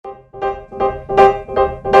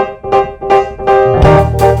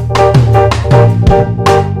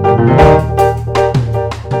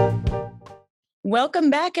Welcome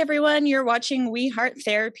back, everyone. You're watching We Heart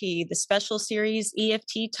Therapy, the special series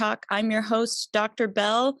EFT Talk. I'm your host, Dr.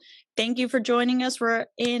 Bell. Thank you for joining us. We're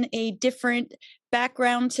in a different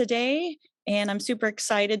background today, and I'm super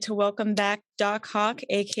excited to welcome back Doc Hawk,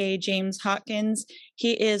 aka James Hawkins.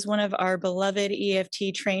 He is one of our beloved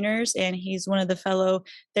EFT trainers, and he's one of the fellow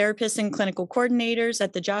therapists and clinical coordinators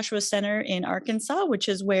at the Joshua Center in Arkansas, which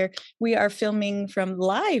is where we are filming from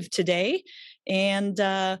live today. And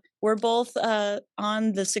we're both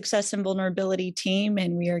on the Success and Vulnerability team,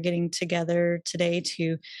 and we are getting together today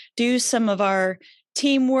to do some of our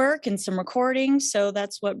teamwork and some recording. So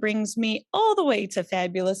that's what brings me all the way to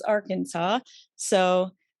fabulous Arkansas.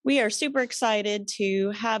 So we are super excited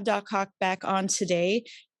to have Doc Hawk back on today.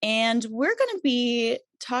 And we're going to be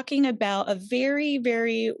talking about a very,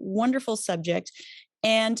 very wonderful subject.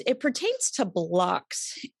 And it pertains to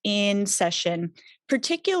blocks in session,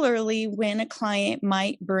 particularly when a client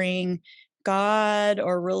might bring God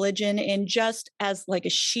or religion in just as like a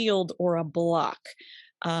shield or a block.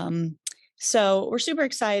 So we're super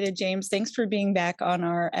excited, James. Thanks for being back on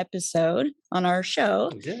our episode, on our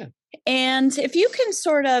show. Yeah. And if you can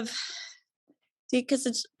sort of see,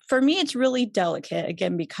 because for me, it's really delicate,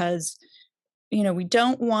 again, because, we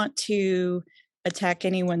don't want to attack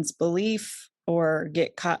anyone's belief or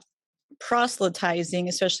get caught proselytizing,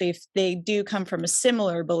 especially if they do come from a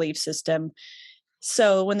similar belief system.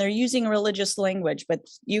 So when they're using religious language, but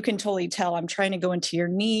you can totally tell I'm trying to go into your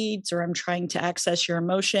needs or I'm trying to access your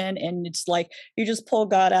emotion. And it's like you just pull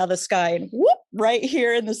God out of the sky and whoop, right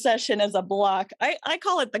here in the session as a block. I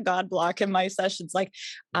call it the God block in my sessions. Like,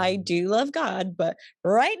 I do love God, but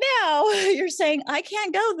right now you're saying I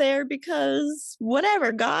can't go there because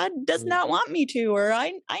whatever, God does not want me to, or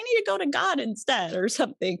I need to go to God instead or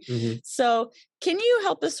something. Mm-hmm. So can you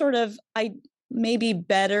help us sort of maybe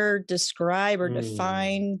better describe or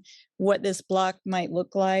define what this block might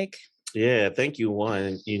look like? Yeah, thank you.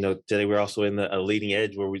 One, today we're also in the leading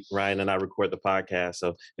edge where Ryan and I record the podcast.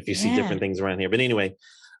 So if you see different things around here, but anyway,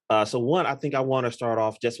 so one, I think I want to start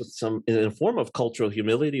off just with some in a form of cultural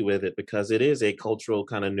humility with it, because it is a cultural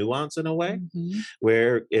kind of nuance in a way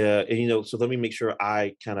where, so let me make sure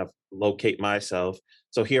I kind of locate myself.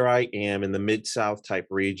 So here I am in the Mid-South type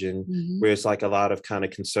region where it's like a lot of kind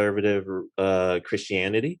of conservative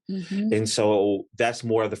Christianity. And so that's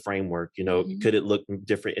more of the framework, could it look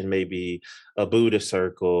different in maybe a Buddhist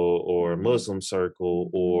circle or a Muslim circle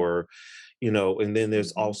or, and then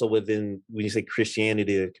there's also within, when you say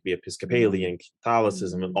Christianity, it could be Episcopalian,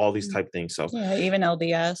 Catholicism, and all these type of things. So yeah, even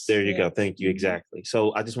LDS. there you go. Thank you. Exactly.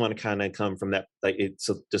 So I just want to kind of come from that, like it's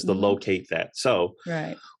just to locate that. So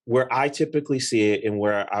where I typically see it and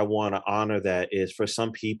where I want to honor that is for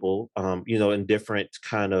some people, in different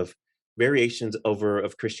kind of variations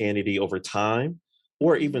of Christianity over time,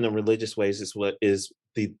 or even in religious ways, is what is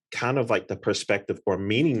the kind of like the perspective or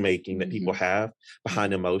meaning making that people have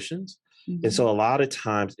behind emotions. And so a lot of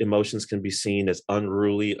times emotions can be seen as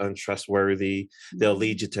unruly, untrustworthy. They'll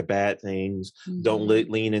lead you to bad things. Don't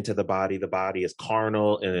lean into the body. The body is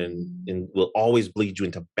carnal and will always lead you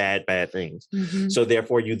into bad things. So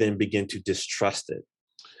therefore you then begin to distrust it.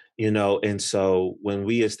 And so when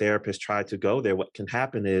we as therapists try to go there, what can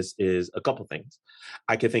happen is a couple things.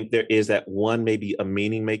 I can think there is that one, maybe a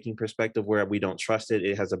meaning making perspective where we don't trust it.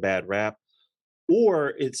 It has a bad rap.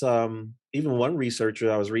 Or it's even one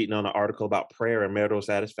researcher I was reading on an article about prayer and marital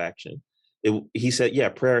satisfaction. He said, yeah,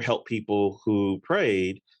 prayer helped people who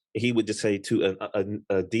prayed. He would just say to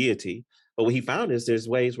a deity. But what he found is there's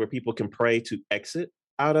ways where people can pray to exit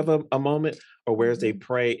out of a moment, or whereas they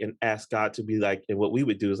pray and ask God to be like, and what we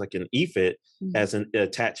would do is like an ephod as an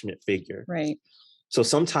attachment figure. Right. So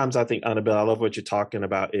sometimes I think, Annabelle, I love what you're talking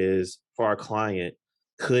about is for our client,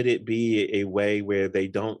 could it be a way where they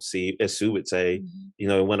don't see, as Sue would say,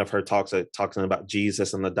 in one of her talks, talking about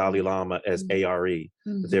Jesus and the Dalai Lama as ARE,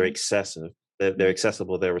 that they're excessive, that they're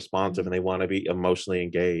accessible, they're responsive, and they want to be emotionally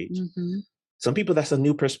engaged. Some people, that's a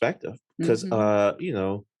new perspective because,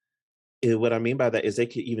 what I mean by that is they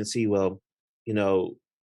could even see, well,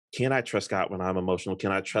 can I trust God when I'm emotional?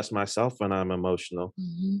 Can I trust myself when I'm emotional?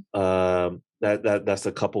 That's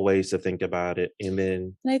a couple ways to think about it.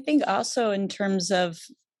 And I think also in terms of,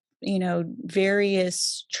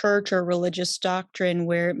 various church or religious doctrine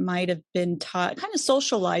where it might have been taught, kind of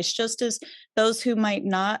socialized, just as those who might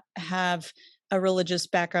not have a religious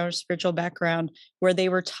background or spiritual background, where they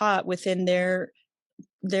were taught within their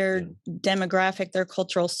demographic, their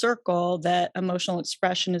cultural circle, that emotional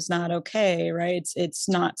expression is not okay, right? It's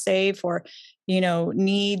not safe, or,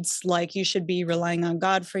 needs, like you should be relying on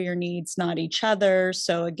God for your needs, not each other.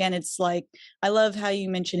 So again, it's like, I love how you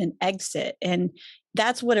mentioned an exit. And,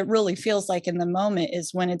 that's what it really feels like in the moment,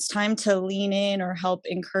 is when it's time to lean in or help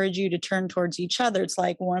encourage you to turn towards each other. It's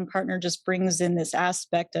like one partner just brings in this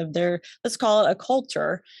aspect of their, let's call it a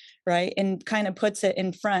culture, right? And kind of puts it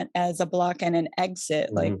in front as a block and an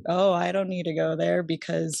exit. Like, oh, I don't need to go there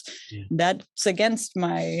because that's against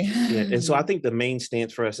my. And so I think the main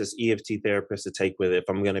stance for us as EFT therapists to take with it, if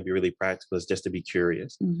I'm going to be really practical, is just to be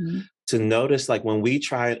curious. To notice, like, when we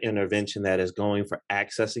try an intervention that is going for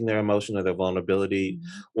accessing their emotion or their vulnerability,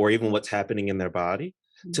 or even what's happening in their body,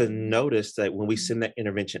 to notice that when we send that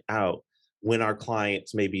intervention out, when our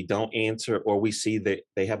clients maybe don't answer, or we see that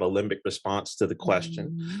they have a limbic response to the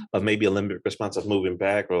question, of maybe a limbic response of moving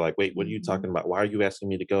back, or like, wait, what are you talking about? Why are you asking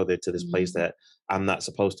me to go there, to this place that I'm not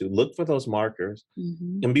supposed to? Look for those markers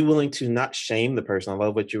and be willing to not shame the person. I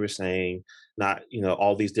love what you were saying, not,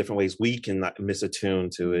 all these different ways we can not misattune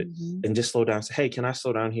to it, and just slow down. Say, hey, can I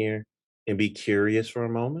slow down here and be curious for a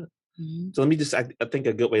moment? So let me just, I think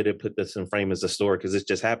a good way to put this in frame is a story, because this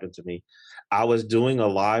just happened to me. I was doing a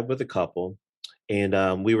live with a couple,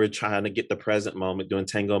 and we were trying to get the present moment, doing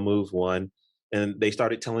Tango Moves 1. And they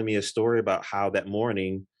started telling me a story about how that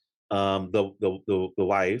morning, the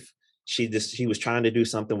wife, she was trying to do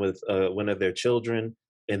something with one of their children.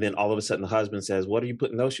 And then all of a sudden the husband says, "What are you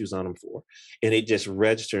putting those shoes on them for?" And it just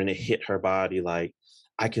registered and it hit her body like,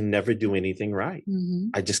 I can never do anything right.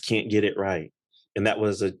 I just can't get it right. And that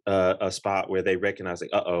was a spot where they recognized,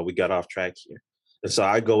 like, we got off track here. And so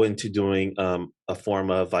I go into doing a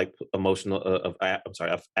form of like emotional, of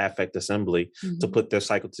affect assembly to put their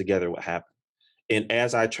cycle together, what happened. And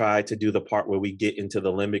as I tried to do the part where we get into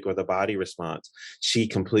the limbic or the body response, she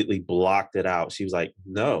completely blocked it out. She was like,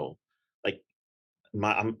 no, like,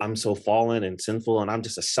 I'm so fallen and sinful, and I'm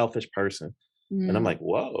just a selfish person. And I'm like,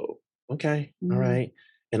 whoa, okay, all right.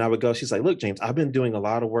 And I would go, she's like, look, James, I've been doing a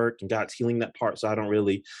lot of work and God's healing that part. So I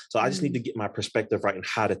just need to get my perspective right and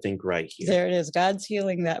how to think right here. There it is. God's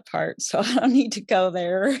healing that part. So I don't need to go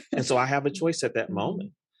there. And so I have a choice at that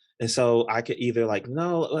moment. And so I could either like,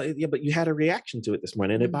 no, yeah, but you had a reaction to it this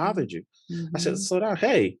morning and it bothered you. I said, slow down.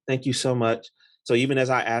 Hey, thank you so much. So even as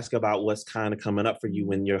I ask about what's kind of coming up for you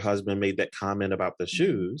when your husband made that comment about the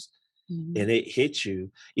shoes, and it hit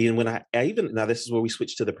you, even when I even now, this is where we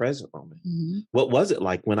switch to the present moment. What was it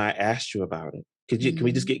like when I asked you about it? Can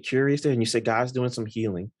we just get curious there? And you said, God's doing some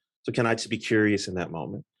healing. So can I just be curious in that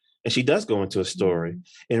moment? And she does go into a story,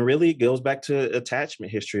 and really it goes back to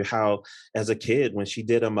attachment history, how as a kid, when she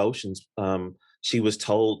did emotions, she was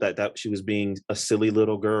told that she was being a silly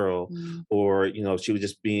little girl, or, she was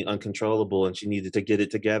just being uncontrollable and she needed to get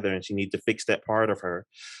it together and she needed to fix that part of her.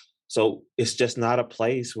 So it's just not a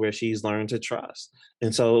place where she's learned to trust.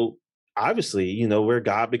 And so obviously, where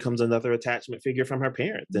God becomes another attachment figure from her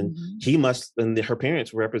parents, and her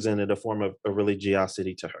parents represented a form of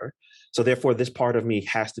religiosity to her. So therefore, this part of me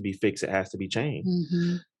has to be fixed. It has to be changed.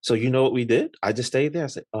 So you know what we did? I just stayed there. I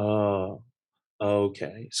said, oh,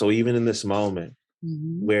 okay. So even in this moment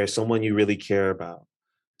where someone you really care about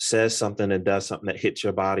says something and does something that hits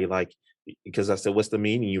your body, like, because I said, what's the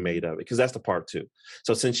meaning you made of it? Because that's the part 2.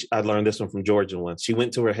 So since I learned this one from Georgia once, she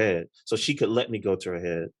went to her head so she could let me go to her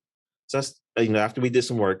head. So that's, after we did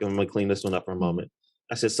some work, I'm going to clean this one up for a moment.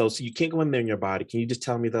 I said, so you can't go in there in your body. Can you just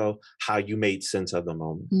tell me, though, how you made sense of the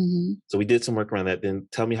moment? So we did some work around that. Then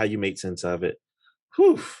tell me how you made sense of it.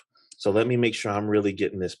 Whew. So let me make sure I'm really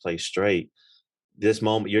getting this place straight. This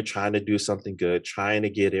moment, you're trying to do something good, trying to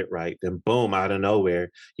get it right. Then boom, out of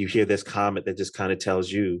nowhere, you hear this comment that just kind of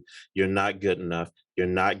tells you you're not good enough. You're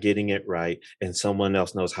not getting it right. And someone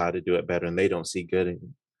else knows how to do it better and they don't see good in you.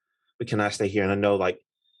 But can I stay here? And I know, like,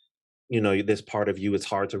 this part of you, it's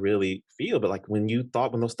hard to really feel, but like when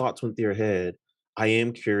those thoughts went through your head, I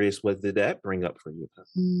am curious, what did that bring up for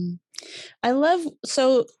you? I love,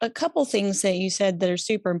 so a couple things that you said that are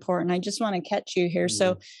super important. I just want to catch you here.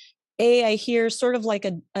 So I hear sort of like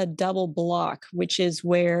a double block, which is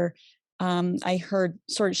where I heard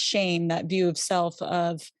sort of shame, that view of self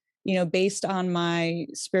of, based on my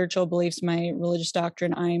spiritual beliefs, my religious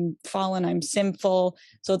doctrine, I'm fallen, I'm sinful.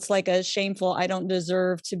 So it's like a shameful, I don't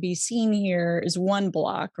deserve to be seen here, is one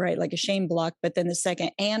block, right? Like a shame block. But then the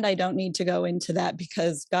second, and I don't need to go into that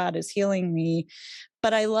because God is healing me.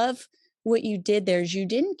 But I love what you did there is you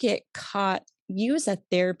didn't get caught. You as a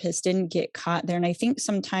therapist didn't get caught there. And I think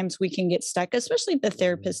sometimes we can get stuck, especially if the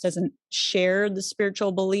therapist doesn't share the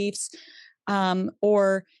spiritual beliefs,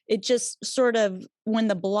 or it just sort of, when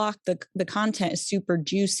the content is super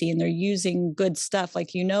juicy and they're using good stuff,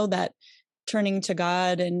 like, that turning to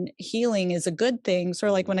God and healing is a good thing. Sort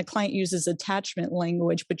of like when a client uses attachment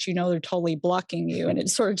language, but they're totally blocking you, and it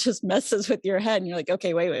sort of just messes with your head and you're like,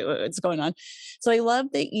 okay, wait, what's going on? So I love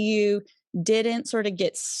that you didn't sort of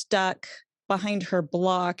get stuck behind her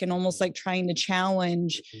block and almost like trying to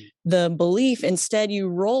challenge the belief. Instead, you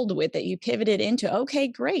rolled with it. You pivoted into, okay,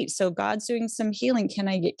 great. So God's doing some healing. Can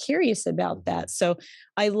I get curious about that? So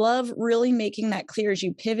I love really making that clear as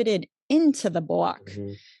you pivoted into the block.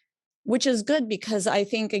 Which is good, because I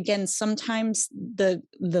think, again, sometimes the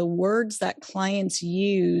words that clients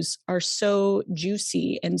use are so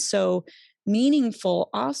juicy and so meaningful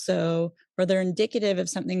also, or they're indicative of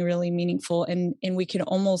something really meaningful. And we can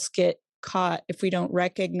almost get caught if we don't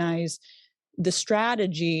recognize the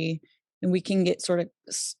strategy, and we can get sort of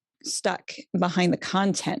stuck behind the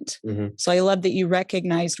content. So I love that you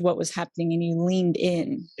recognized what was happening and you leaned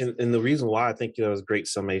in. And the reason why I think that was a great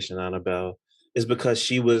summation, Annabelle, is because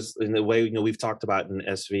she was, in the way, we've talked about in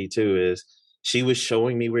SV too, is she was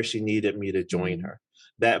showing me where she needed me to join her.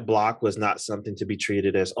 That block was not something to be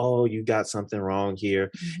treated as, oh, you got something wrong here.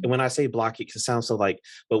 And when I say block, it can sound so like,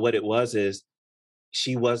 but what it was is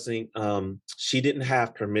she wasn't, she didn't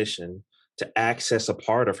have permission to access a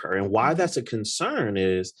part of her. And why that's a concern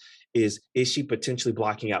is she potentially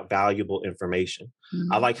blocking out valuable information?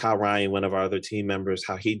 I like how Ryan, one of our other team members,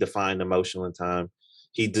 how he defined emotion one time.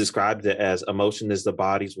 He described it as emotion is the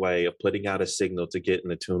body's way of putting out a signal to get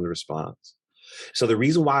an attuned response. So the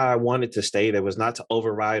reason why I wanted to stay there was not to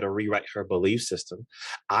override or rewrite her belief system.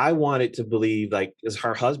 I wanted to believe, like, as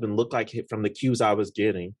her husband looked like, from the cues I was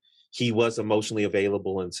getting, he was emotionally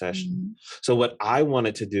available in session. So what I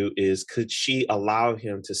wanted to do is, could she allow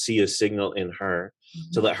him to see a signal in her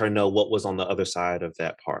to let her know what was on the other side of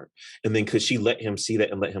that part? And then could she let him see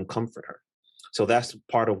that and let him comfort her? So that's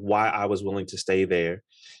part of why I was willing to stay there,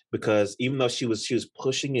 because even though she was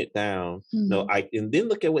pushing it down, and then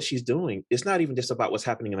look at what she's doing. It's not even just about what's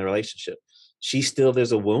happening in the relationship.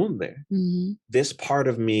 There's a wound there. This part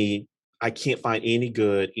of me, I can't find any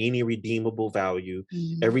good, any redeemable value.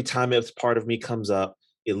 Every time this part of me comes up,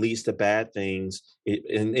 it leads to bad things.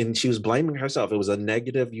 And she was blaming herself. It was a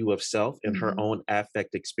negative view of self and her own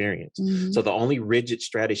affect experience. So the only rigid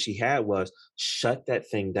strategy she had was shut that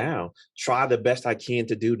thing down. Try the best I can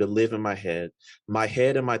to live in my head. My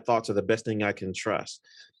head and my thoughts are the best thing I can trust.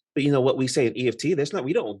 But what we say in EFT,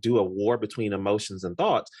 we don't do a war between emotions and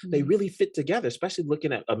thoughts. They really fit together, especially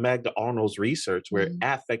looking at Magda Arnold's research, where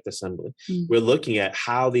affect assembly, we're looking at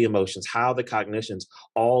how the emotions, how the cognitions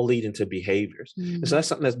all lead into behaviors. And so that's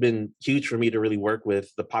something that's been huge for me to really work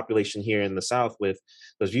with the population here in the South with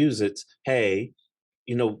those views. It's, hey,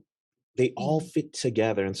 they all fit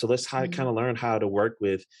together. And so let's kind of learn how to work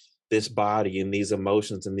with this body and these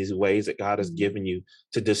emotions and these ways that God has given you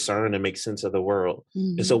to discern and make sense of the world.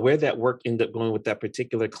 And so where that work ended up going with that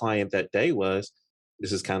particular client that day was,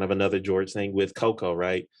 this is kind of another George thing with COCO,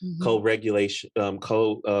 right? Co-regulation,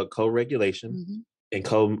 co-regulation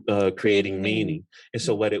and creating meaning. And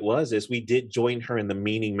so what it was is we did join her in the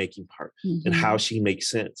meaning making part and how she makes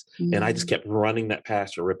sense. And I just kept running that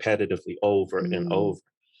past her repetitively over and over.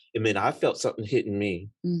 And then I felt something hitting me.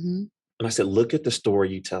 And I said, look at the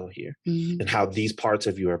story you tell here and how these parts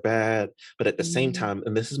of you are bad. But at the same time,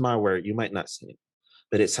 and this is my word, you might not say it,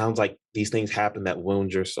 but it sounds like these things happen that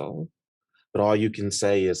wound your soul. But all you can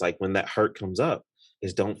say is, like, when that hurt comes up,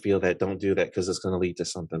 is don't feel that, don't do that, because it's going to lead to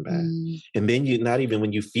something bad. And then not even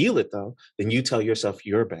when you feel it though, then you tell yourself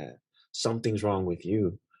you're bad. Something's wrong with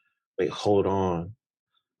you. Wait, hold on.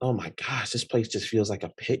 Oh my gosh, this place just feels like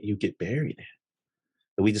a pit you get buried in.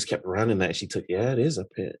 And we just kept running that. She took, yeah, it is a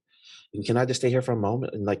pit. And can I just stay here for a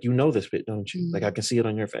moment? And like, this pit, don't you? Like, I can see it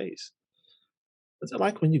on your face. What's it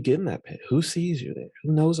like when you get in that pit? Who sees you there?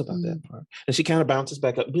 Who knows about that part? And she kind of bounces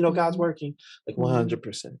back up. God's working like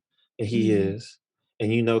 100%. And he is.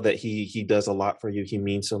 And that he does a lot for you. He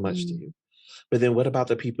means so much to you. But then what about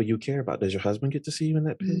the people you care about? Does your husband get to see you in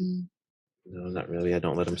that pit? No, not really. I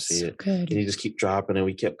don't let him see it. Good. And you just keep dropping, and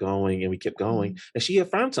we kept going and we kept going. And she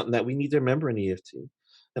affirmed something that we need to remember in EFT.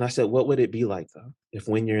 And I said, what would it be like, though, if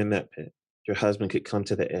when you're in that pit, your husband could come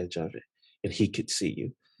to the edge of it and he could see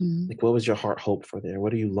you? Like, what was your heart hope for there?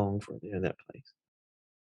 What do you long for there in that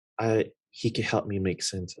place? He could help me make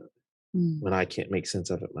sense of it when I can't make sense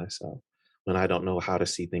of it myself, when I don't know how to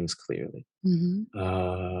see things clearly.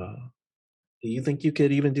 Do you think you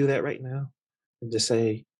could even do that right now? And just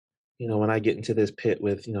say, when I get into this pit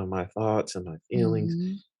with, my thoughts and my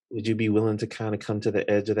feelings, would you be willing to kind of come to the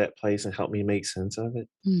edge of that place and help me make sense of it?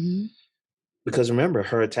 Because remember,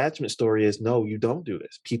 her attachment story is, no, you don't do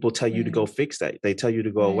this. People tell you to go fix that. They tell you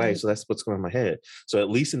to go away. So that's what's going on in my head. So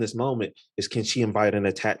at least in this moment is, can she invite an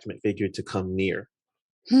attachment figure to come near?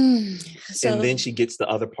 And then she gets the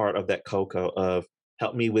other part of that COCO of,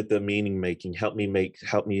 help me with the meaning making, help me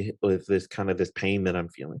with this kind of this pain that I'm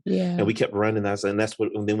feeling. And Yeah. we kept running that. And that's what,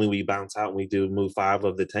 and then when we bounce out and we do move 5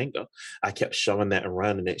 of the tango, I kept showing that and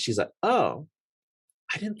running it. She's like, oh,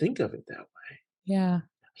 I didn't think of it that way. Yeah.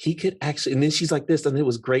 He could actually, and then she's like this, and it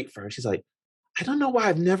was great for her. She's like, I don't know why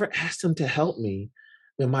I've never asked him to help me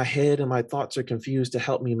when my head and my thoughts are confused, to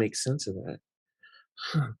help me make sense of that.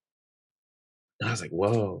 Huh. And I was like,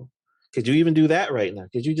 whoa, could you even do that right now?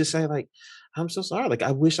 Could you just say like, I'm so sorry. Like,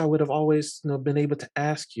 I wish I would have always, been able to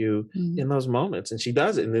ask you Mhm. in those moments. And she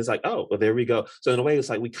does it. And it's like, oh, well, there we go. So in a way, it's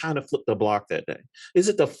like we kind of flipped the block that day. Is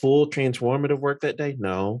it the full transformative work that day?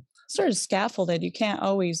 No. Sort of scaffolded. You can't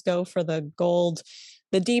always go for the gold,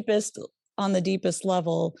 the deepest on the deepest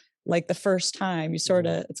level, like the first time. You sort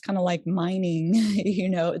Mhm. of, it's kind of like mining,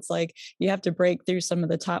 it's like you have to break through some of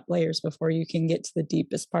the top layers before you can get to the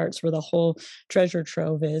deepest parts where the whole treasure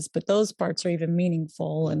trove is. But those parts are even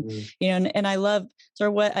meaningful. And, Mhm. and I love sort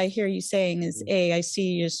of what I hear you saying is, Mhm. A, I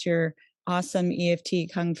see just your awesome EFT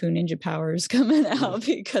Kung Fu Ninja powers coming Mhm. out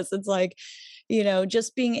because it's like,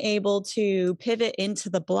 just being able to pivot into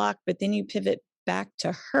the block, but then you pivot back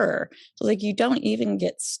to her. So like you don't even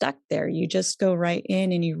get stuck there. You just go right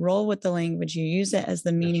in and you roll with the language. You use it as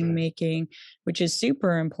the That's meaning right. making, which is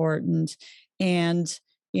super important. And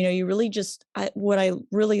you really just what I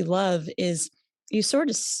really love is you sort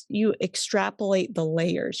of you extrapolate the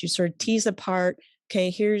layers. You sort of tease apart, okay,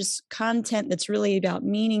 here's content that's really about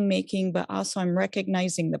meaning making, but also I'm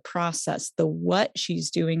recognizing the process, the what she's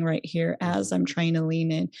doing right here as Mhm. I'm trying to lean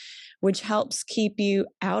in, which helps keep you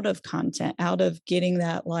out of content, out of getting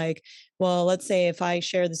that, like, well, let's say if I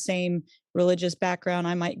share the same religious background,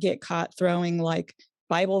 I might get caught throwing like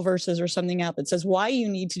Bible verses or something out that says why you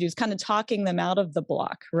need to do, is kind of talking them out of the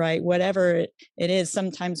block, right? Whatever it is,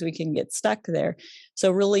 sometimes we can get stuck there.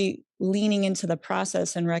 So really leaning into the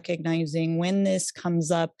process and recognizing when this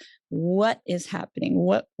comes up, what is happening,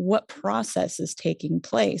 what process is taking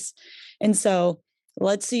place. And so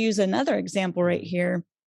let's use another example right Mhm. here.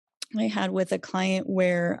 I had with a client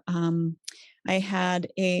where I had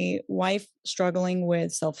a wife struggling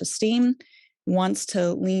with self esteem, wants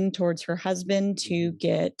to lean towards her husband to Mhm.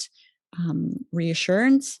 get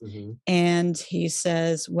reassurance. Mhm. And he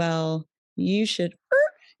says, well, you should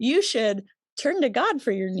turn to God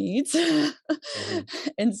for your needs.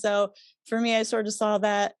 Mhm. And so for me, I sort of saw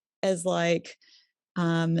that as like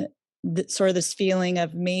um, sort of this feeling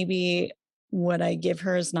of maybe what I give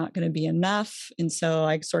her is not going to be enough. And so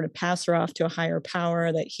I sort of pass her off to a higher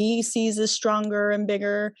power that he sees as stronger and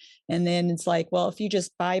bigger. And then it's like, well, if you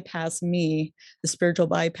just bypass me, the spiritual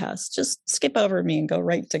bypass, just skip over me and go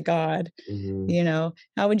right to God, Mhm.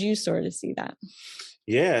 how would you sort of see that?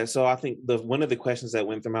 Yeah, so I think the one of the questions that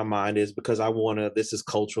went through my mind is because I wanna, this is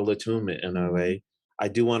cultural attunement in a Mhm. way. I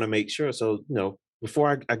do wanna make sure, so,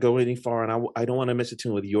 before I go any far, and I don't wanna miss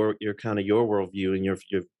attune with your kinda your worldview and your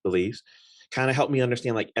beliefs, kinda help me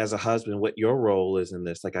understand, like, as a husband, what your role is in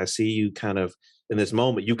this. Like, I see you kind of in this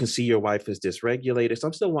moment, you can see your wife is dysregulated, so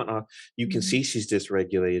I'm still wanting, you can Mhm. see she's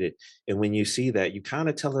dysregulated, and when you see that, you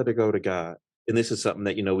kinda tell her to go to God. And this is something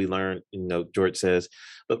that, we learned, George says,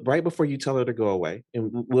 but right before you tell her to go away,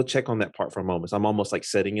 and we'll check on that part for a moment. So I'm almost like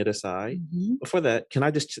setting it aside. Mhm. Before that, can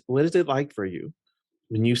I just, what is it like for you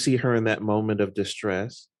when you see her in that moment of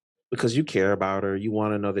distress? Because you care about her, you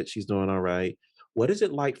want to know that she's doing all right. What is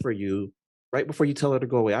it like for you right before you tell her to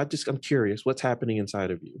go away? I'm curious, what's happening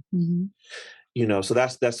inside of you? Mhm. So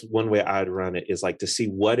that's one way I'd run it, is like to see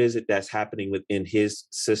what is it that's happening within his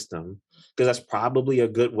system, because that's probably a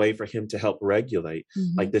good way for him to help regulate,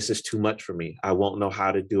 like, Mhm. this is too much for me, I won't know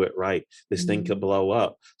how to do it right, this thing could Mhm. blow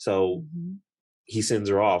up. So Mhm. he sends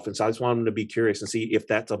her off, and so I just want him to be curious and see if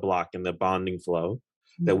that's a block in the bonding flow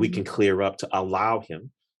that we Mhm. can clear up to allow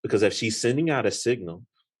him. Because if she's sending out a signal,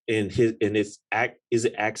 and is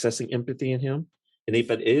it accessing empathy in him, and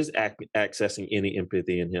if it is accessing any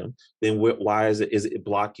empathy in him, then why is it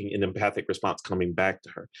blocking an empathic response coming back to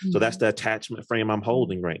her? So that's Mhm. the attachment frame I'm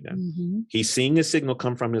holding right now. Mhm. He's seeing a signal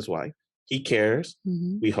come from his wife, he cares,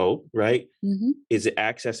 Mhm. we hope, right? Mhm. Is it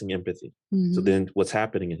accessing empathy? So Mhm. then what's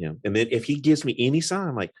happening in him? And then if he gives me any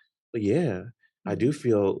sign like, "Well, yeah,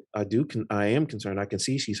 Mhm. I am concerned. I can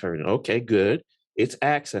see she's hurting." Okay, good. It's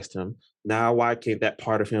accessed him. Now why can't that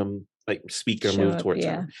part of him like speak or Show move up, towards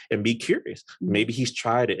her yeah. and be curious? Mhm. Maybe he's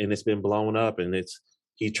tried it and it's been blown up, and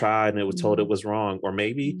he tried and it was told it Mhm. was wrong. Or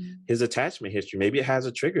maybe Mhm. his attachment history, maybe it has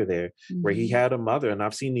a trigger there where he Mhm. had a mother, and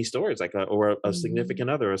I've seen these stories, like or a Mhm. significant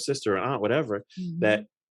other, a sister, or aunt, whatever, that Mhm.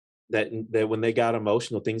 that when they got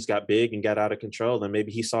emotional, things got big and got out of control. And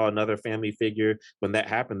maybe he saw another family figure when that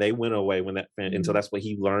happened, they went away and so that's what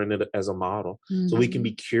he learned it as a model. So we can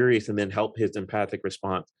be curious and then help his empathic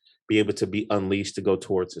response be able to be unleashed to go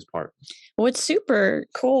towards his partner. What's super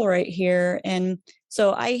cool right here, and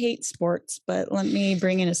so I hate sports, but let me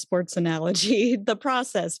bring in a sports analogy, the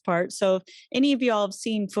process part. So if any of y'all have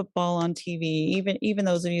seen football on TV, even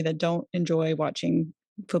those of you that don't enjoy watching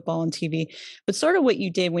football on TV, but sort of what you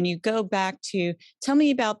did when you go back to tell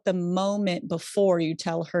me about the moment before you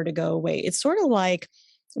tell her to go away. It's sort of like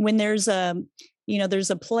when there's a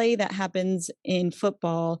play that happens in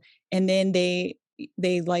football, and then they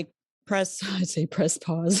like press I say press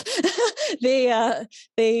pause.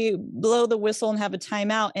 They blow the whistle and have a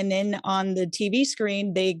timeout, and then on the TV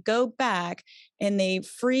screen they go back and they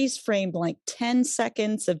freeze frame like 10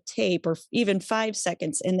 seconds of tape or even 5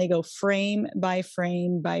 seconds, and they go frame by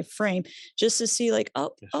frame by frame just to see like,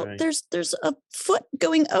 right. there's a foot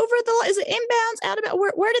going over the, is it inbounds, out of it,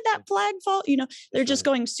 where did that flag fall? They're just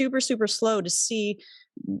going super slow to see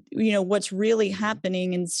what's really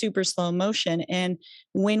happening in super slow motion. And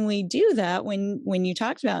when we do that, when you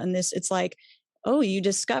talked about in this, it's like, oh, you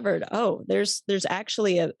discovered, there's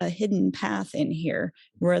actually a hidden path in here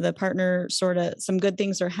where the partner sort of, some good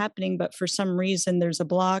things are happening, but for some reason there's a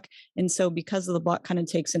block. And so because of the block kind of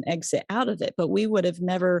takes an exit out of it, but we would have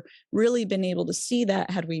never really been able to see that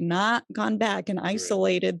had we not gone back and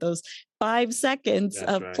isolated those 5 seconds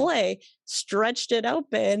of play, stretched it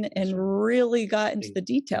open, and really got into the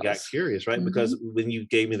details. You got curious, right? Because when you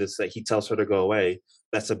gave me this, he tells her to go away,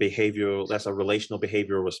 that's a relational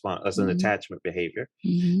behavioral response. That's an attachment behavior.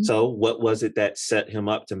 So what was it that set him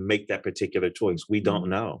up to make that particular choice? We don't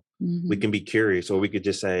know. We can be curious, or we could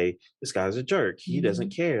just say, this guy's a jerk. He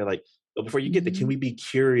doesn't care. Like, before you get there, can we be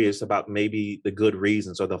curious about maybe the good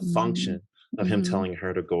reasons or the function of him telling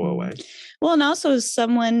her to go away? Well, and also as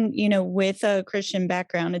someone, with a Christian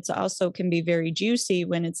background, it's also can be very juicy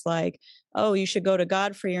when it's like, oh, you should go to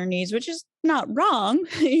God for your needs, which is not wrong,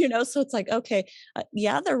 so it's like, okay,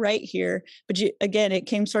 yeah, they're right here. But again, it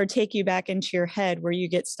can sort of take you back into your head where you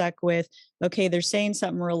get stuck with, okay, they're saying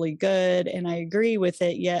something really good and I agree with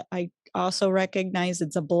it, yet I also recognize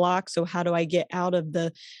it's a block. So how do I get out of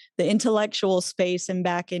the intellectual space and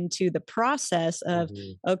back into the process of,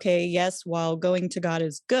 okay, yes, while going to God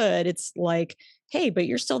is good, it's like, hey, but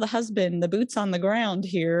you're still the husband, the boots on the ground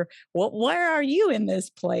here. Where are you in this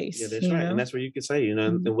place? Yeah, that's right. And that's where you could say,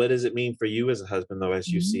 and what does it mean for you as a husband, though, as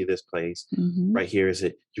you see this place right here? Is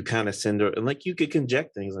it you kind of send her, and like you could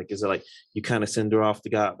conject things like, is it like you kind of send her off to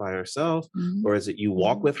God by herself, or is it you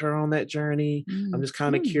walk with her on that journey? I'm just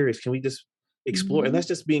kind of curious. Can we just explore? And that's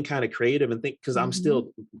just being kind of creative and think, because I'm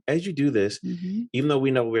still, as you do this, even though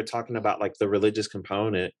we know we're talking about like the religious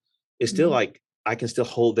component, it's still like, I can still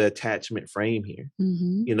hold the attachment frame here.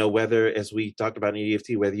 Whether, as we talked about in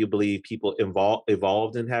EFT, whether you believe people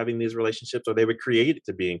evolved in having these relationships or they were created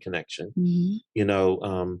to be in connection,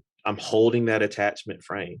 I'm holding that attachment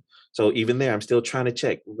frame. So even there, I'm still trying to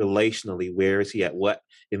check relationally, where is he at? What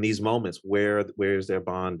in these moments, where is their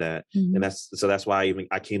bond at? And that's why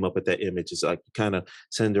I came up with that image. It's like you kind of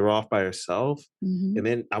send her off by herself, and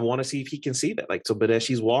then I want to see if he can see that. Like, so, but as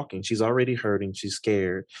she's walking, she's already hurting, she's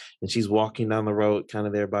scared, and she's walking down the road kind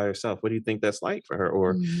of there by herself. What do you think that's like for her,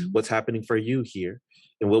 or what's happening for you here?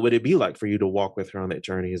 And what would it be like for you to walk with her on that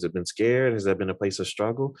journey? Has it been scared? Has that been a place of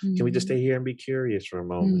struggle? Can we just stay here and be curious for a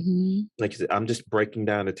moment? Like I said, I'm just breaking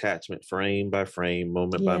down attachment frame by frame,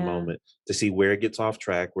 moment by moment, to see where it gets off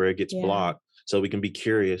track, where it gets blocked, so we can be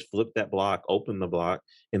curious, flip that block, open the block,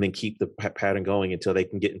 and then keep the pattern going until they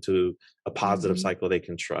can get into a positive cycle they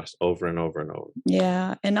can trust over and over and over.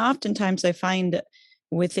 Yeah. And oftentimes I find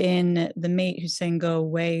within the mate who's saying go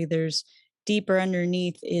away, there's deeper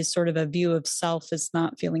underneath is sort of a view of self as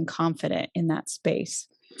not feeling confident in that space.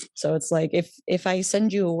 So it's like, if I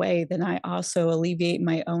send you away, then I also alleviate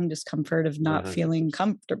my own discomfort of not feeling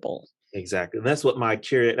comfortable. Exactly. And that's what my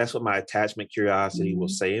attachment curiosity will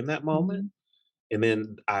say in that moment. And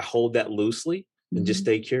then I hold that loosely and just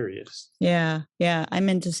stay curious. Yeah. Yeah. I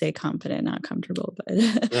meant to say confident, not comfortable, but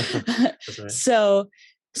That's right. So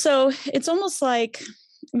it's almost like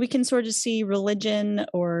we can sort of see religion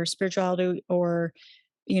or spirituality or,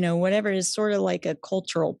 whatever is sort of like a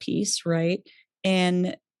cultural piece, right?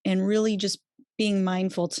 And really just being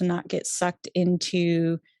mindful to not get sucked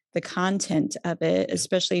into the content of it,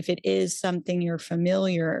 especially if it is something you're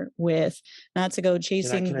familiar with, not to go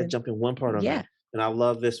chasing. Can I jump in one part on that? And I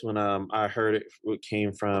love this when I heard it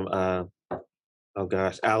came from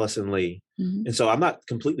Allison Lee. And so I'm not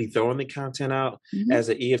completely throwing the content out as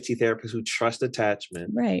an EFT therapist who trusts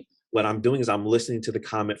attachment. Right. what I'm doing is I'm listening to the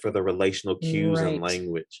comment for the relational cues and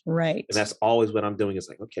language. Right. And that's always what I'm doing is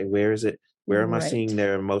like, okay, where is it? Where am I seeing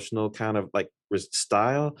their emotional kind of like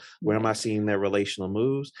style? Where am I seeing their relational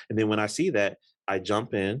moves? And then when I see that, I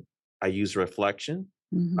jump in, I use reflection,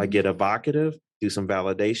 I get evocative, do some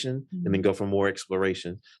validation, and then go for more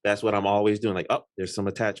exploration. That's what I'm always doing. Like, oh, there's some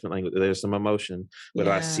attachment language, there's some emotion.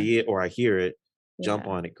 Whether I see it or I hear it, jump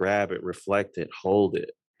on it, grab it, reflect it, hold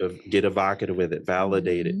it, get evocative with it,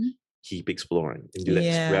 validate it, keep exploring, and do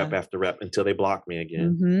that rep after rep until they block me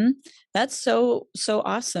again. That's so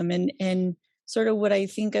awesome. And sort of what I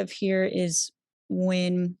think of here is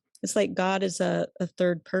when it's like God is a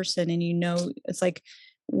third person, and it's like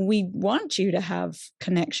we want you to have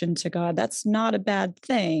connection to God. That's not a bad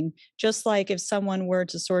thing. Just like if someone were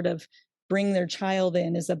to sort of bring their child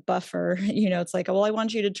in as a buffer, it's like, well, I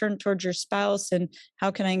want you to turn towards your spouse, and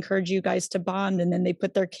how can I encourage you guys to bond? And then they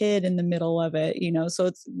put their kid in the middle of it, so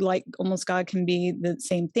it's like almost God can be the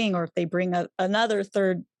same thing. Or if they bring another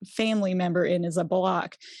third family member in as a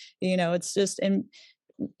block, it's just, and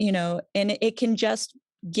it can just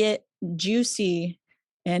get juicy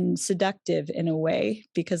and seductive in a way,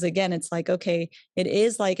 because again, it's like, okay, it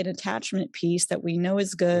is like an attachment piece that we know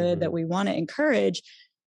is good, that we want to encourage.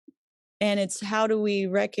 And it's how do we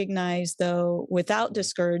recognize, though, without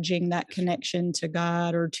discouraging that connection to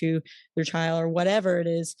God or to your child or whatever it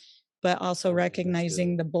is, but also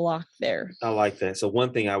recognizing the block there. I like that. So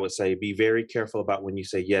one thing I would say, be very careful about when you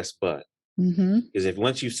say yes, but. Because if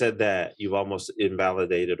once you've said that, you've almost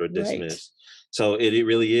invalidated or dismissed. So it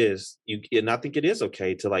really is and I think it is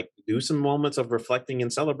okay to like do some moments of reflecting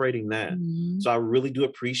and celebrating that. So I really do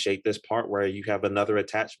appreciate this part where you have another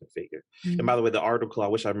attachment figure. And by the way, the article, I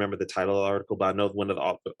wish I remember the title of the article, but I know one of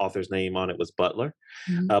the author's name on it was Butler.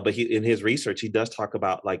 But in his research, he does talk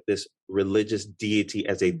about like this religious deity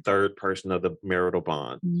as a third person of the marital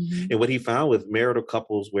bond. And what he found with marital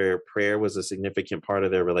couples where prayer was a significant part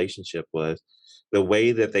of their relationship was the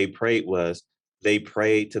way that they prayed was they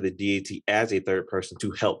prayed to the deity as a third person to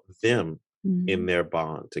help them in their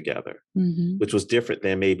bond together, which was different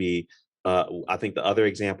than maybe, I think the other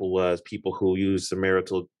example was people who use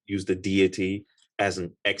the deity as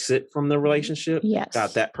an exit from the relationship.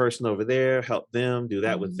 Got that person over there, help them, do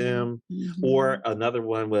that with them. Or another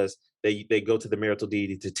one was they go to the marital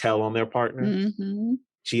deity to tell on their partner.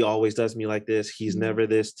 She always does me like this. He's never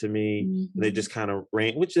this to me. And they just kind of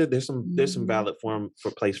ran, which there's some valid form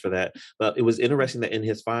for place for that. But it was interesting that in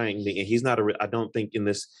his finding, and he's not I don't think in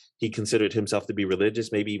this, he considered himself to be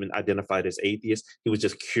religious, maybe even identified as atheist. He was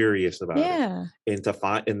just curious about it. And to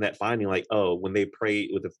find in that finding, like, oh, when they pray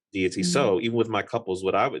with the deity. So even with my couples,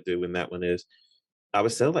 what I would do in that one is, I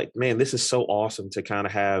was so like, man, this is so awesome to kind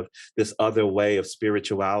of have this other way of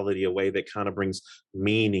spirituality, a way that kind of brings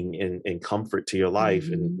meaning and comfort to your life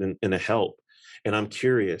and a help. And I'm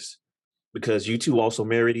curious because you two also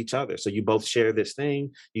married each other. So you both share this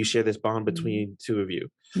thing, you share this bond between two of you.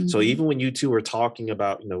 So even when you two are talking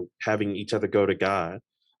about, having each other go to God,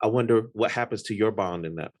 I wonder what happens to your bond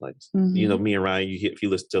in that place. Me and Ryan, if you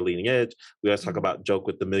listen to Leading Edge, we always talk about joke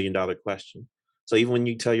with the $1 million question. So even when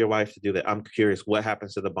you tell your wife to do that, I'm curious what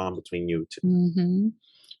happens to the bond between you two.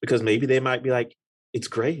 Because maybe they might be like, it's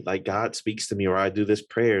great. Like God speaks to me, or I do this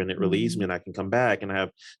prayer and it relieves me and I can come back and I have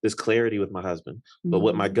this clarity with my husband. But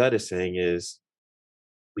what my gut is saying is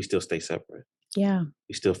we still stay separate.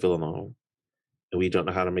 We still feel alone and we don't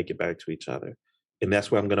know how to make it back to each other. And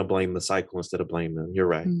that's where I'm going to blame the cycle instead of blame them. You're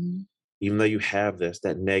right. Even though you have this,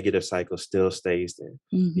 that negative cycle still stays there.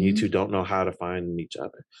 You two don't know how to find each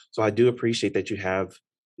other. So I do appreciate that you have,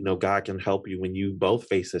 God can help you when you both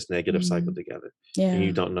face this negative cycle together and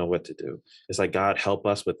you don't know what to do. It's like, God, help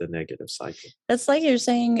us with the negative cycle. It's like you're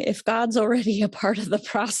saying, if God's already a part of the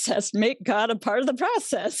process, make God a part of the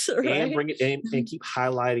process, right? And bring it in and keep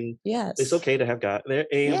highlighting. It's okay to have God there.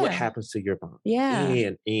 And what happens to your bond.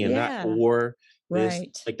 And not or.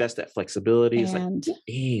 Like that's that flexibility. It's like,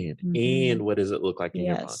 and what does it look like in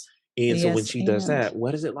your bond? And so when she does that,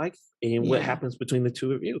 what is it like? And what happens between the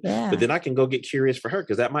two of you? But then I can go get curious for her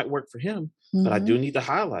because that might work for him. But I do need to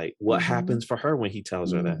highlight what happens for her when he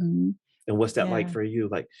tells her that. And what's that like for you?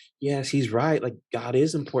 Like, yes, he's right. Like God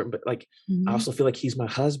is important, but like I also feel like he's my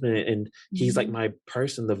husband and he's like my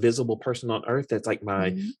person, the visible person on earth that's like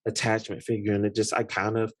my attachment figure. And it just, I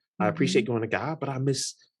appreciate going to God, but I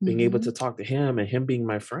miss being able to talk to him and him being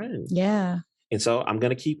my friend. And so I'm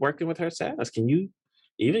going to keep working with her. Can you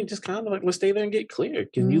even just kind of like, let's stay there and get clear.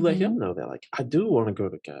 Can you let him know that like, I do want to go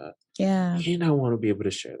to God. And I want to be able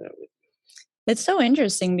to share that with you. It's so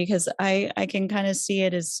interesting because I can kind of see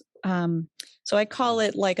it as, so I call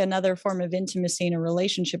it like another form of intimacy in a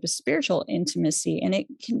relationship is spiritual intimacy. And it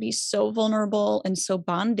can be so vulnerable and so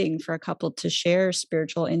bonding for a couple to share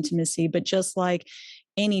spiritual intimacy. But just like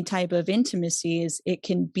any type of intimacy is, it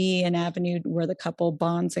can be an avenue where the couple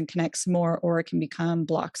bonds and connects more, or it can become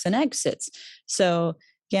blocks and exits. So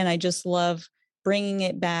again, I just love bringing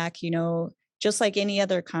it back, just like any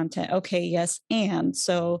other content. Okay, yes. And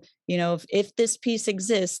so, if this piece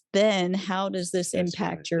exists, then how does this That's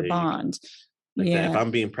impact right. your There you go. bond? Like that. If Yeah.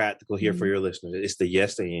 I'm being practical here for Mhm. your listeners, it's the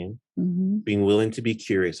yes and Mhm. being willing to be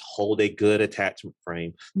curious, hold a good attachment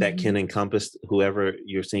frame that can Mhm. encompass whoever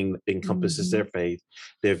you're seeing encompasses their Mhm. faith,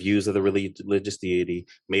 their views of the religious deity.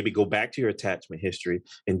 Maybe go back to your attachment history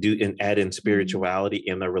and add in Mhm. spirituality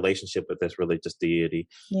in their relationship with this religious deity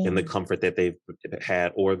and the Yeah. comfort that they've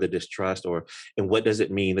had, or the distrust, or and what does it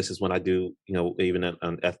mean? This is when I do, even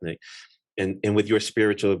on ethnic and with your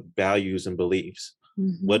spiritual values and beliefs.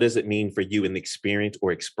 What Mhm. does it mean for you in the experience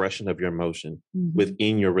or expression of your emotion Mhm.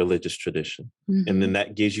 within your religious tradition? And then Mhm.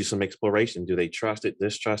 that gives you some exploration. Do they trust it,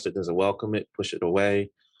 distrust it? Does it welcome it, push it away?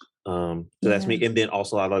 So that's Yeah. me. And then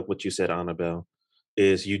also, I like what you said, Annabelle,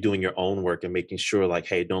 is you doing your own work and making sure, like,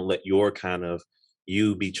 hey, don't let your kind of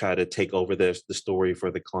you be try to take over the story for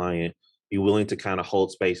the client. Be willing to kind of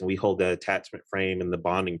hold space, and we hold that attachment frame and the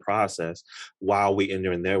bonding process while we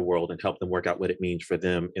enter in their world and help them work out what it means for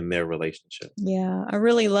them in their relationship. Yeah, I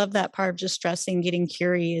really love that part of just stressing, getting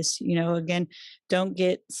curious. Again, don't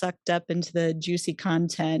get sucked up into the juicy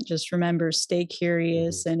content. Just remember, stay Hmm.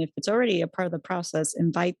 curious. And if it's already a part of the process,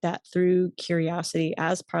 invite that through curiosity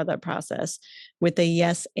as part of the process with a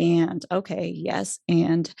yes and. Okay, yes.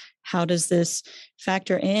 And how does this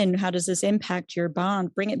factor in? How does this impact your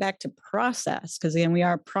bond? Bring it back to process. Because again, we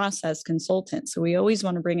are process consultants. So we always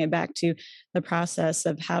want to bring it back to the process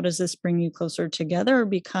of how does this bring you closer together or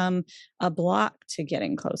become a block to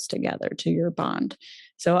getting close together to your bond.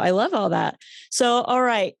 So I love all that. So all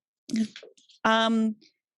right. Um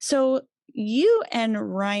so you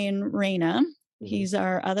and Ryan Reyna, Hmm. he's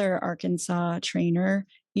our other Arkansas trainer.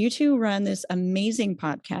 You two run this amazing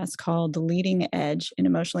podcast called The Leading Edge in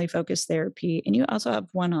Emotionally Focused Therapy. And you also have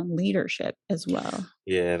one on leadership as well.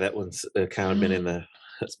 Yeah, that one's kind of been in the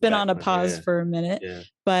It's been on a background. pause Yeah, for a minute, yeah.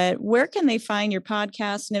 but where can they find your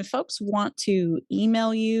podcast? And if folks want to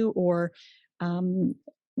email you or um,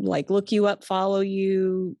 like look you up, follow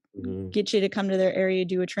you, Hmm. get you to come to their area,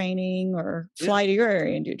 do a training, or Yeah, fly to your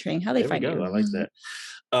area and do a training, how they there we find go. you? I like that.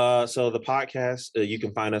 So the podcast, you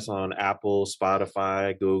can find us on Apple,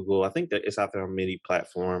 Spotify, Google. I think that it's out there on many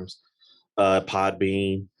platforms.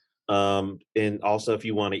 Podbean. And also, if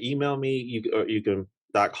you want to email me, you can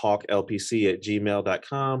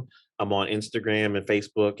dochawklpc@gmail.com. I'm on Instagram and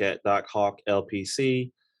Facebook at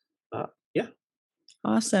dochawklpc. Yeah.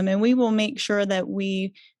 Awesome. And we will make sure that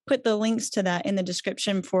we put the links to that in the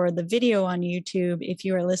description for the video on YouTube. If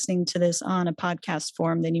you are listening to this on a podcast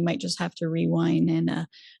form, then you might just have to rewind and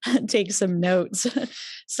take some notes.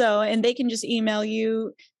 So, and they can just email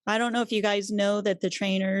you. I don't know if you guys know that the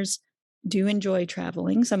trainers do enjoy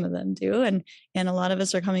traveling. Some of them do. And a lot of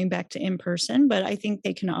us are coming back to in person, but I think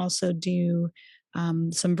they can also do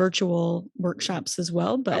some virtual workshops as well.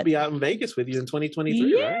 I'll But be out in Vegas with you in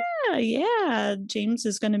 2023, right? yeah, yeah. James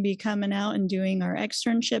is going to be coming out and doing our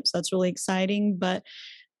externships. That's really exciting. But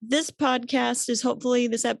this podcast is hopefully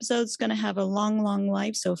this episode is going to have a long, long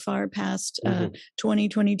life so far past Hmm.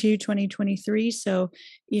 2022, 2023. So,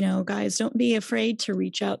 guys, don't be afraid to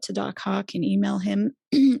reach out to Doc Hawk and email him.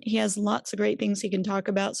 He has lots of great things he can talk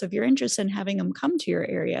about. So if you're interested in having him come to your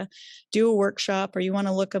area, do a workshop, or you want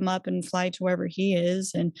to look him up and fly to wherever he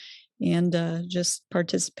is and just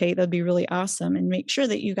participate, that'd be really awesome. And make sure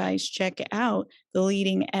that you guys check out The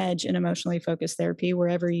Leading Edge in Emotionally Focused Therapy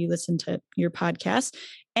wherever you listen to your podcast.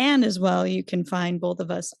 And as well, you can find both of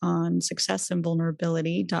us on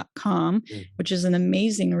successandvulnerability.com, Hmm. which is an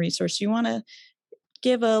amazing resource. You want to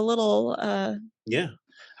give a little Yeah.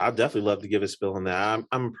 I'd definitely love to give a spill on that.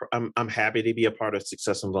 I'm happy to be a part of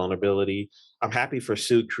Success and Vulnerability. I'm happy for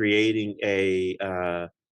Sue creating I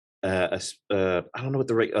don't know what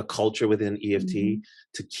a culture within EFT mhm,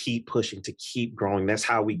 to keep pushing, to keep growing. That's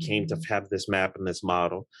how we came to mhm, have this map and this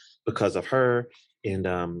model, because of her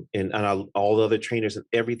all the other trainers and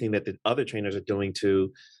everything that the other trainers are doing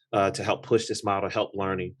to help push this model, help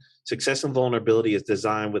learning. Success and Vulnerability is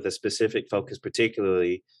designed with a specific focus,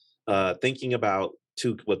 particularly thinking about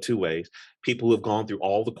two ways. People who have gone through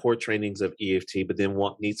all the core trainings of EFT, but then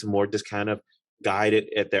need some more just kind of guided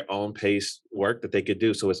at their own pace work that they could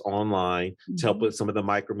do. So it's online to help mhm, with some of the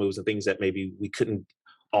micro moves and things that maybe we couldn't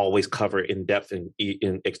always cover in depth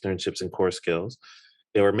in externships and core skills,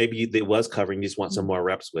 or maybe it was covering, you just want some more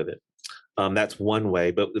reps with it. That's one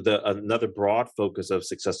way. But another broad focus of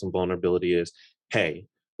success and vulnerability is, hey,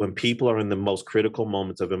 when people are in the most critical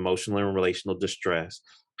moments of emotional and relational distress,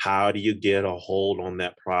 how do you get a hold on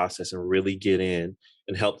that process and really get in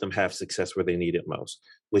and help them have success where they need it most,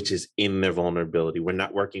 which is in their vulnerability? We're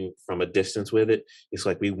not working from a distance with it. It's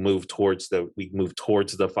like we move towards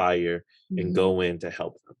the fire and go in to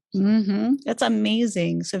help them. So. That's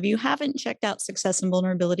amazing. So if you haven't checked out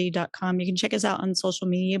successandvulnerability.com, you can check us out on social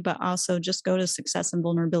media, but also just go to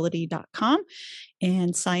successandvulnerability.com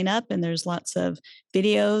and sign up. And there's lots of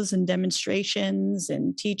videos and demonstrations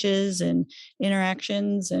and teaches and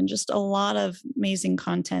interactions and just a lot of amazing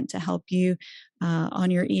content to help you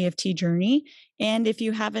on your EFT journey. And if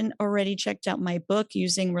you haven't already checked out my book,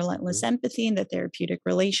 Using Relentless Empathy in the Therapeutic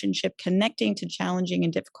Relationship, Connecting to Challenging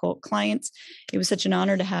and Difficult Clients, it was such an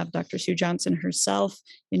honor to have Dr. Sue Johnson herself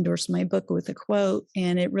endorse my book with a quote.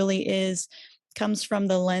 And it really comes from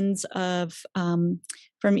the lens of, from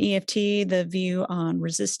EFT, the view on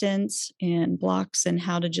resistance and blocks and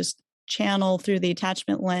how to just channel through the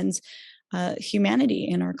attachment lens humanity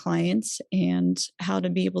in our clients and how to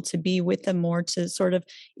be able to be with them more, to sort of,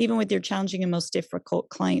 even with your challenging and most difficult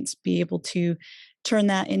clients, be able to turn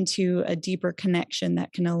that into a deeper connection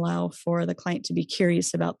that can allow for the client to be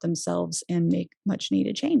curious about themselves and make much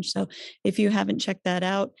needed change. So if you haven't checked that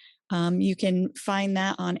out, you can find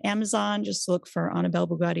that on Amazon. Just look for Annabelle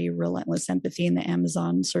Bugatti, Relentless Empathy in the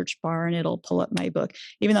Amazon search bar, and it'll pull up my book,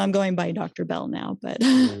 even though I'm going by Dr. Bell now, but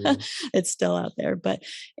it's still out there. But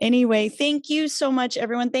anyway, thank you so much,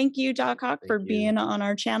 everyone. Thank you, Doc Hawk, for being on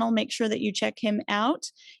our channel. Make sure that you check him out.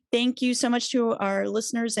 Thank you so much to our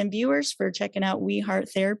listeners and viewers for checking out We Heart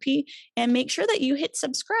Therapy, and make sure that you hit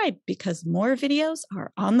subscribe because more videos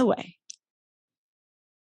are on the way.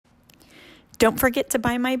 Don't forget to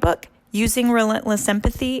buy my book, Using Relentless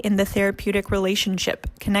Empathy in the Therapeutic Relationship,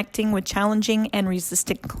 Connecting with Challenging and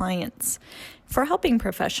Resistant Clients, for helping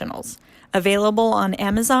professionals. Available on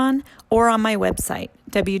Amazon or on my website,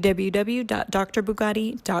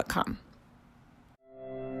 www.drbugatti.com.